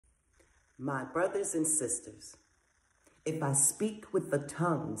My brothers and sisters, if I speak with the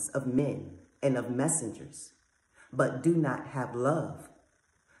tongues of men and of messengers, but do not have love,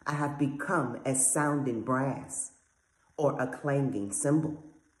 I have become as sounding brass or a clanging cymbal.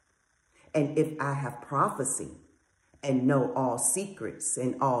 And if I have prophecy and know all secrets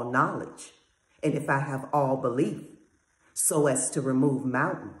and all knowledge, and if I have all belief so as to remove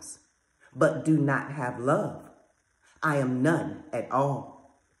mountains, but do not have love, I am none at all.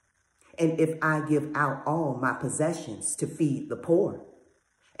 And if I give out all my possessions to feed the poor,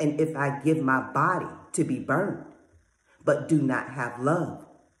 and if I give my body to be burned, but do not have love,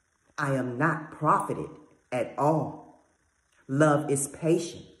 I am not profited at all. Love is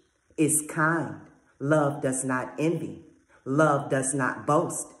patient, is kind. Love does not envy. Love does not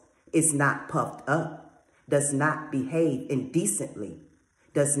boast, is not puffed up, does not behave indecently,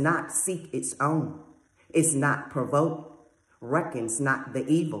 does not seek its own, is not provoked, reckons not the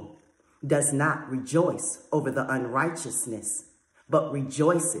evil, does not rejoice over the unrighteousness, but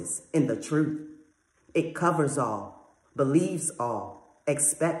rejoices in the truth. It covers all, believes all,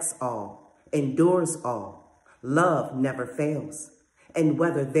 expects all, endures all. Love never fails. And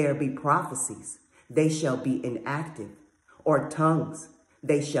whether there be prophecies, they shall be inactive, or tongues,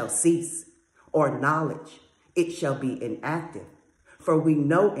 they shall cease, or knowledge, it shall be inactive. For we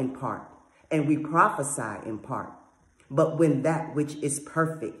know in part, and we prophesy in part. But when that which is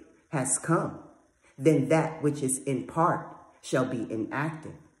perfect has come, then that which is in part shall be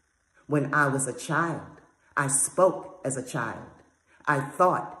inactive. When I was a child, I spoke as a child. I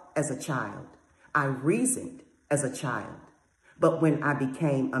thought as a child. I reasoned as a child. But when I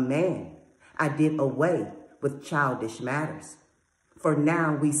became a man, I did away with childish matters. For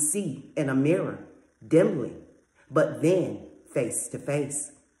now we see in a mirror dimly, but then face to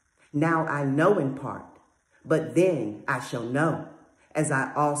face. Now I know in part, but then I shall know, as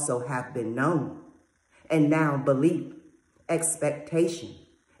I also have been known. And now belief, expectation,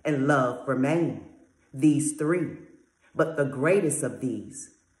 and love remain, these three. But the greatest of these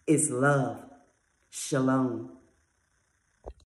is love. Shalom.